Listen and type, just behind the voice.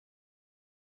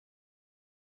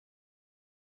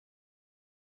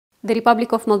The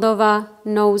Republic of Moldova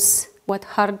knows what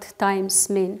hard times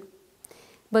mean,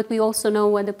 but we also know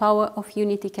what the power of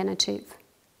unity can achieve.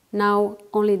 Now,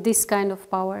 only this kind of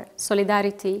power,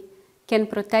 solidarity, can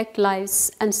protect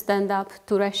lives and stand up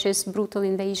to Russia's brutal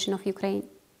invasion of Ukraine.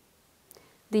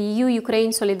 The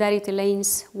EU-Ukraine solidarity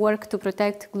lanes work to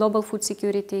protect global food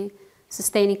security,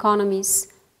 sustain economies,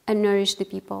 and nourish the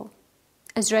people.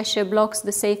 As Russia blocks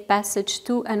the safe passage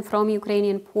to and from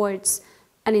Ukrainian ports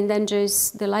and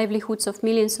endangers the livelihoods of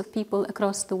millions of people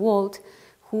across the world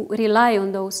who rely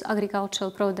on those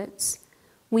agricultural products,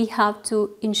 we have to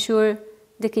ensure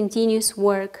the continuous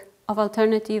work of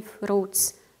alternative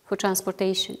routes for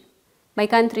transportation. My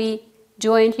country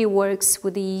jointly works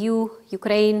with the EU,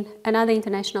 Ukraine, and other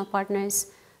international partners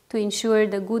to ensure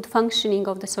the good functioning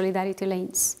of the solidarity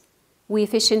lanes. We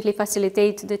efficiently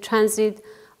facilitate the transit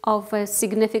of a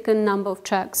significant number of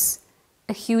trucks,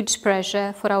 a huge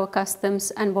pressure for our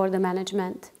customs and border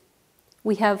management.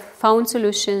 We have found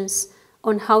solutions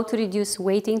on how to reduce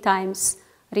waiting times,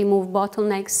 remove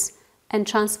bottlenecks, and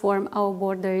transform our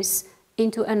borders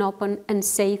into an open and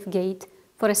safe gate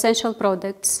for essential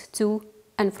products to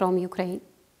and from Ukraine.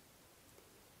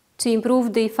 To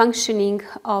improve the functioning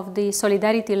of the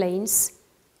solidarity lanes,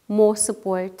 more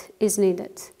support is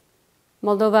needed.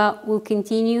 Moldova will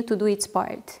continue to do its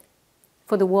part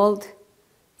for the world,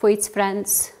 for its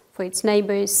friends, for its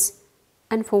neighbors,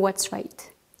 and for what's right.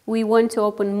 We want to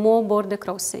open more border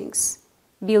crossings,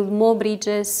 build more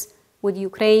bridges with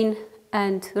Ukraine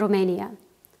and Romania,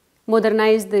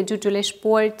 modernize the Giurgiulești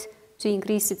port to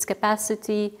increase its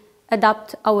capacity,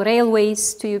 adapt our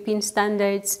railways to European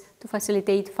standards to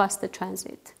facilitate faster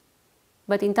transit.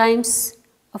 But in times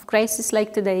of crisis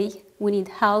like today, we need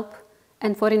help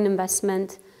and foreign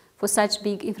investment for such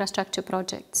big infrastructure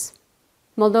projects.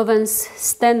 Moldovans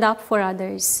stand up for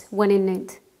others when in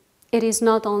need. It is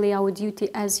not only our duty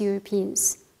as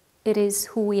Europeans, it is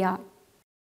who we are.